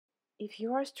If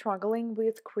you are struggling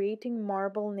with creating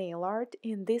marble nail art,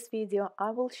 in this video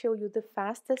I will show you the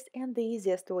fastest and the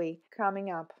easiest way coming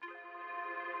up.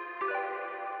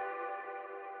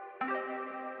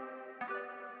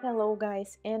 Hello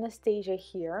guys, Anastasia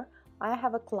here. I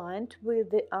have a client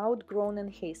with the outgrown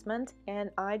enhancement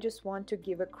and I just want to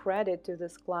give a credit to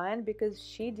this client because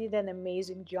she did an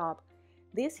amazing job.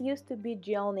 These used to be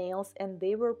gel nails and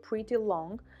they were pretty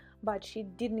long, but she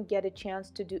didn't get a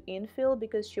chance to do infill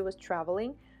because she was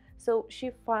traveling, so she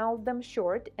filed them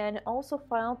short and also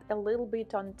filed a little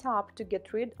bit on top to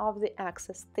get rid of the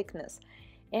excess thickness.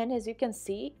 And as you can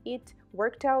see, it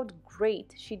worked out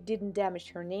great. She didn't damage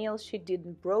her nails, she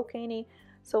didn't broke any.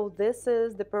 So this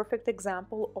is the perfect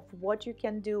example of what you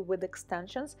can do with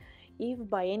extensions if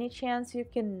by any chance you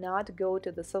cannot go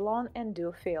to the salon and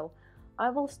do fill.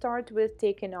 I will start with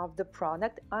taking off the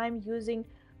product. I'm using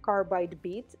carbide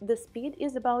beads. The speed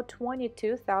is about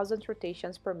 22,000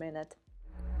 rotations per minute.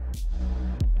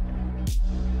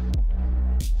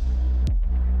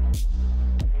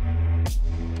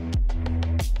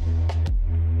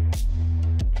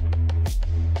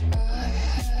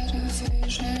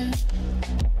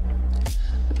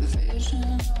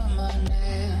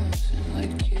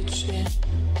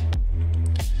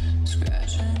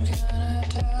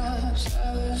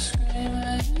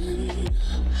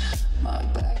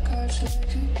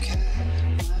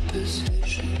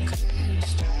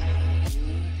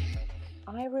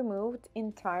 I removed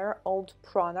entire old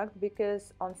product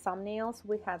because on some nails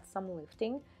we had some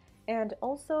lifting, and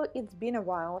also it's been a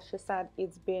while. She said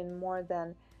it's been more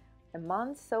than a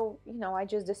month, so I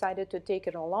just decided to take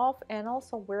it all off. And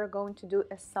also we're going to do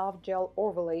a soft gel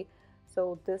overlay,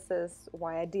 so this is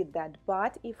why I did that.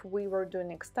 But if we were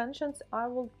doing extensions, I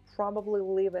will probably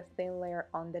leave a thin layer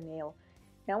on the nail.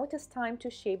 Now it is time to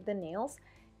shape the nails,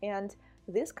 and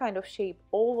this kind of shape,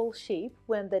 oval shape,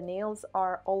 when the nails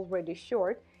are already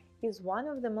short, is one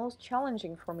of the most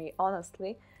challenging for me,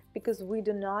 honestly, because we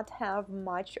do not have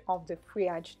much of the free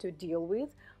edge to deal with,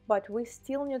 but we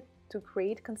still need to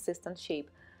create consistent shape.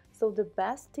 So the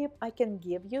best tip I can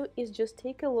give you is just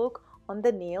take a look on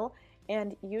the nail,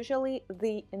 and usually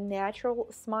the natural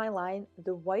smile line,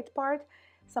 the white part,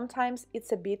 sometimes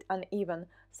it's a bit uneven,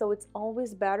 so it's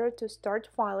always better to start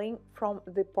filing from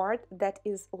the part that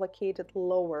is located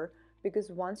lower, because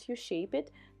once you shape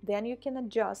it, then you can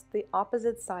adjust the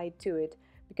opposite side to it.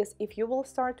 Because if you will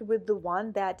start with the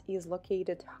one that is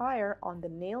located higher on the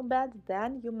nail bed,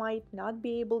 then you might not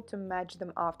be able to match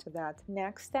them after that.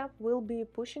 Next step will be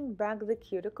pushing back the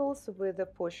cuticles with a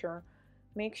pusher.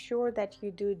 Make sure that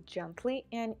you do it gently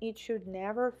and it should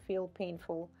never feel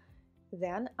painful.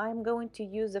 Then I'm going to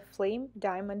use a flame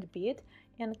diamond bead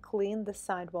and clean the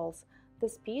sidewalls. The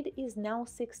speed is now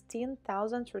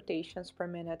 16,000 rotations per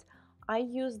minute. I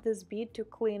use this bead to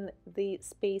clean the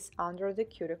space under the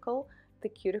cuticle, the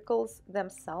cuticles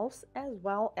themselves, as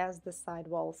well as the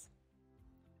sidewalls.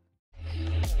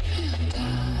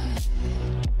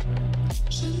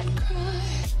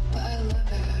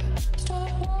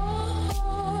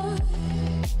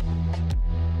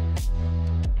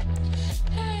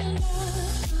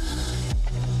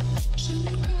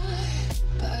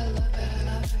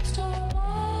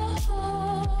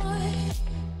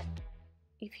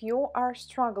 If you are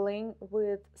struggling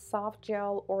with soft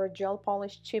gel or gel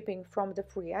polish chipping from the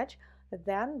free edge,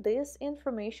 then this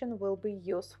information will be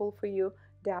useful for you,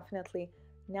 definitely.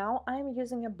 Now I'm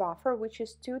using a buffer which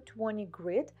is 220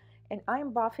 grit, and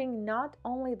I'm buffing not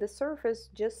only the surface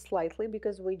just slightly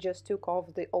because we just took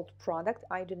off the old product,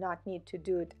 I do not need to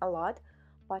do it a lot,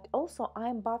 but also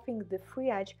I'm buffing the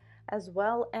free edge as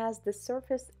well as the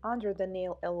surface under the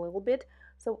nail a little bit,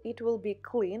 so it will be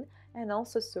clean and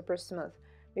also super smooth.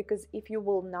 Because if you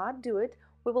will not do it,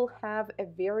 we will have a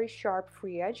very sharp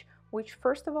free edge, which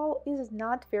first of all is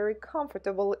not very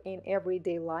comfortable in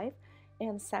everyday life,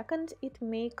 and second, it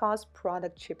may cause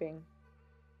product chipping.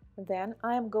 Then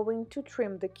I am going to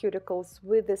trim the cuticles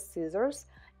with the scissors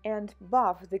and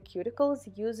buff the cuticles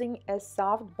using a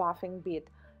soft buffing bead.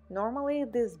 Normally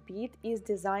this bead is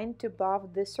designed to buff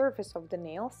the surface of the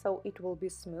nail, so it will be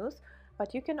smooth,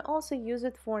 but you can also use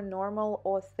it for normal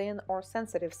or thin or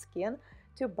sensitive skin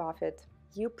to buff it.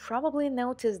 You probably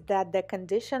noticed that the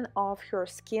condition of her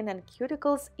skin and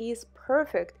cuticles is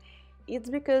perfect. It's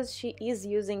because she is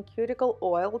using cuticle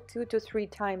oil 2 to 3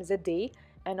 times a day,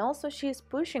 and also she is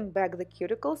pushing back the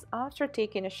cuticles after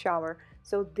taking a shower.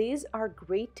 So these are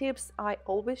great tips. I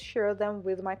always share them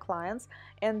with my clients,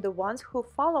 and the ones who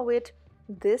follow it,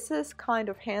 this is kind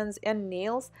of hands and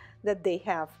nails that they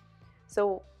have.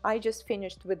 So I just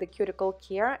finished with the cuticle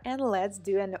care, and let's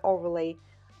do an overlay.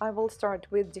 I will start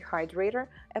with dehydrator,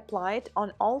 apply it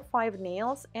on all 5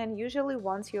 nails, and usually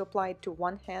once you apply it to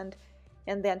one hand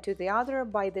and then to the other,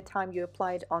 by the time you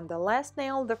apply it on the last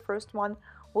nail, the first one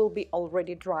will be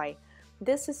already dry.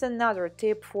 This is another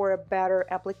tip for a better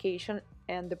application,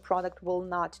 and the product will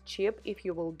not chip if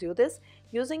you will do this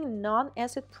using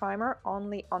non-acid primer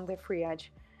only on the free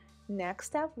edge. Next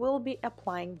step will be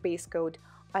applying base coat.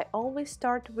 I always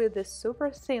start with a super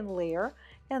thin layer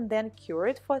and then cure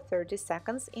it for 30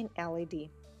 seconds in LED.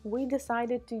 We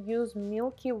decided to use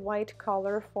milky white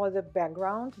color for the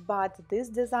background, but this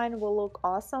design will look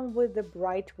awesome with the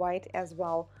bright white as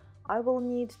well. I will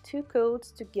need 2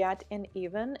 coats to get an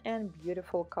even and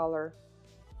beautiful color.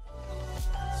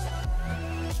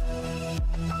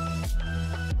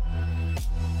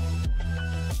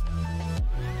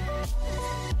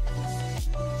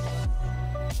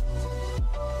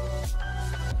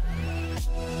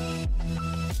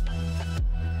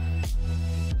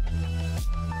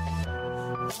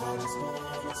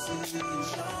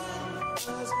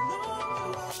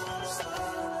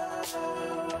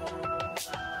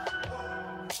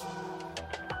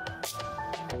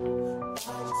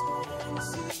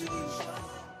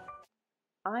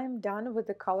 I'm done with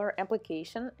the color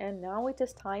application, and now it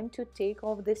is time to take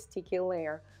off the sticky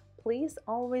layer. Please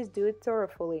always do it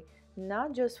thoroughly,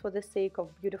 not just for the sake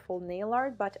of beautiful nail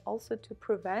art, but also to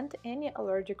prevent any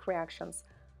allergic reactions.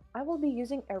 I will be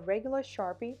using a regular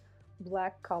Sharpie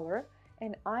black color,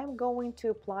 and I'm going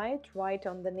to apply it right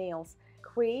on the nails.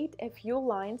 Create a few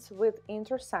lines with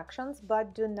intersections,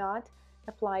 but do not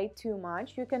apply too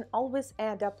much. You can always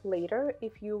add up later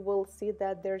if you will see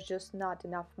that there's just not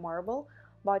enough marble,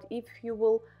 but if you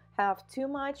will have too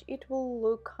much, it will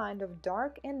look kind of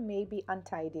dark and maybe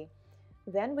untidy.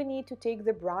 Then we need to take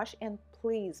the brush, and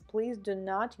please do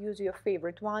not use your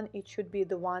favorite one. It should be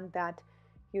the one that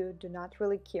you do not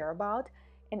really care about.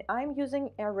 And I'm using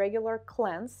a regular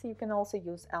cleanse. You can also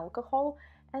use alcohol,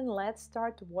 and let's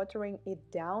start watering it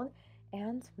down.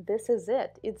 And this is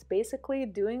it. It's basically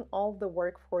doing all the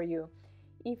work for you.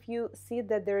 If you see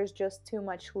that there is just too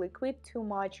much liquid, too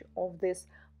much of this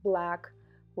black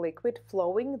liquid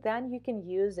flowing, then you can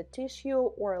use a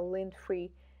tissue or a lint-free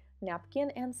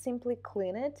napkin and simply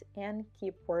clean it and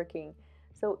keep working.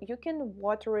 So you can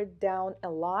water it down a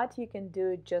lot, you can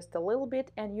do it just a little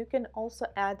bit, and you can also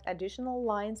add additional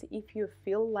lines if you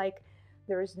feel like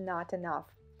there is not enough.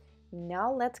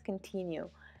 Now let's continue.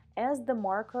 As the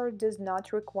marker does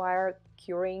not require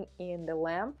curing in the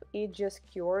lamp, it just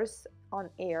cures on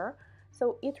air,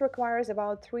 so it requires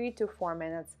about 3 to 4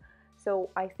 minutes. So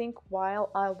I think while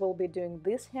I will be doing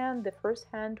this hand, the first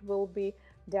hand will be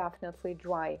definitely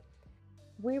dry.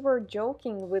 We were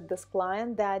joking with this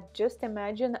client that just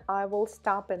imagine I will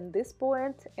stop in this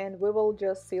point and we will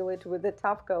just seal it with a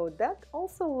top coat. That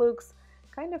also looks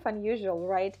kind of unusual,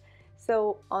 right?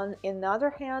 So on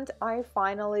another hand, I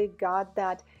finally got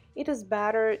that it is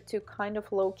better to kind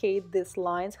of locate these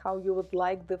lines, how you would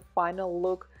like the final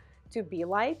look to be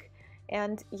like.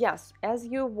 And yes, as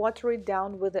you water it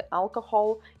down with the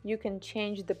alcohol, you can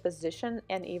change the position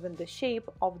and even the shape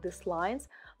of these lines,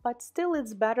 but still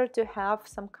it's better to have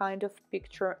some kind of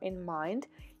picture in mind.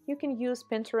 You can use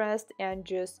Pinterest and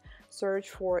just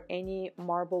search for any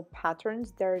marble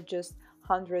patterns. There are just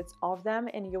hundreds of them,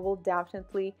 and you will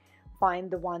definitely find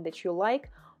the one that you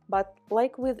like. But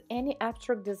like with any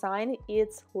abstract design,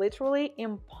 it's literally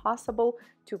impossible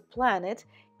to plan it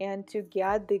and to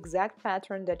get the exact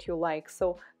pattern that you like,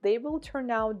 so they will turn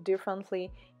out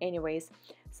differently anyways.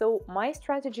 So my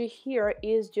strategy here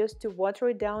is just to water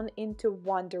it down into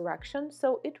one direction,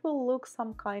 so it will look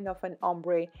some kind of an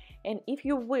ombre. And if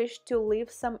you wish to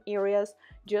leave some areas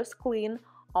just clean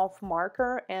of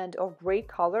marker and of gray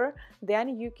color,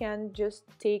 then you can just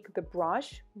take the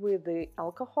brush with the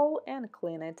alcohol and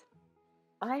clean it.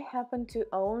 I happen to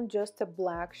own just a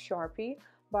black Sharpie,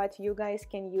 but you guys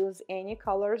can use any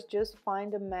colors. Just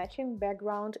find a matching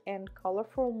background and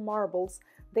colorful marbles.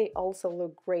 They also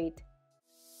look great.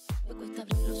 Me cuesta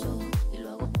abrir los ojos y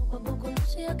lo hago poco a poco, no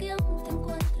sea que aún te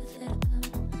encuentre cerca.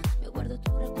 Me guardo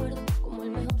tu recuerdo como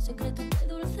el mejor secreto. Qué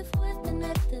dulce fue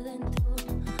tenerte dentro.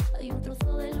 Hay un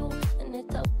trozo de luz en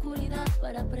esta oscuridad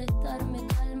para prestarme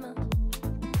calma.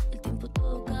 El tiempo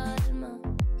todo calma,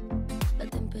 la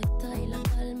tempestad y la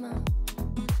calma.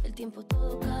 El tiempo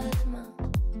todo calma,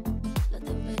 la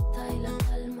tempestad y la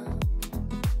calma.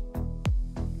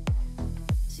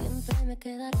 Siempre me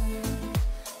quedará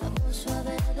la voz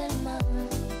suave del mar,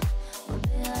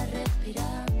 volver a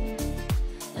respirar,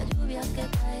 la lluvia que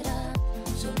caerá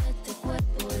sobre este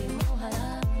cuerpo y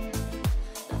mojará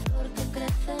la flor que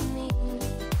crece en mí,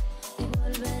 y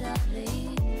volver a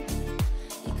reír,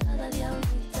 y cada día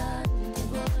un instante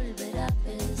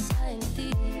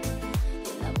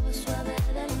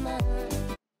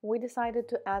We decided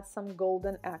to add some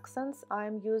golden accents.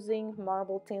 I'm using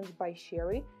Marble Tints by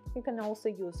Sherry. You can also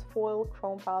use foil,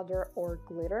 chrome powder, or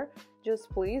glitter.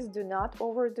 Just please do not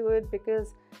overdo it,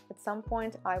 because at some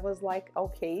point I was like,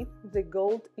 okay, the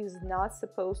gold is not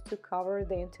supposed to cover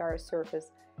the entire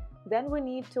surface. Then we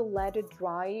need to let it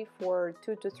dry for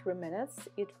 2 to 3 minutes.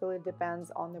 It really depends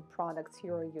on the products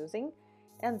you're using.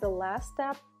 And the last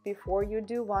step, before you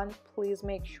do one, please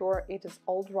make sure it is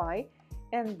all dry,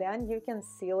 and then you can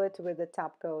seal it with the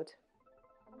top coat.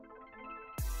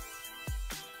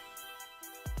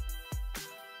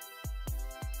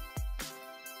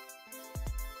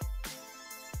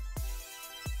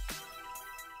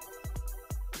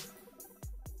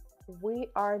 We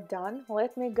are done.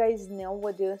 Let me guys know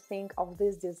what do you think of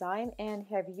this design, and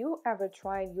have you ever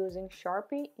tried using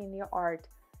Sharpie in your art?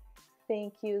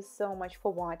 Thank you so much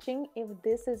for watching. If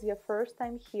this is your first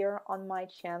time here on my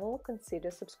channel,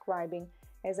 consider subscribing,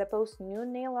 as I post new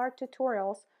nail art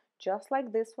tutorials just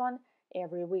like this one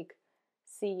every week.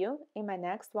 See you in my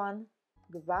next one.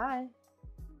 Goodbye!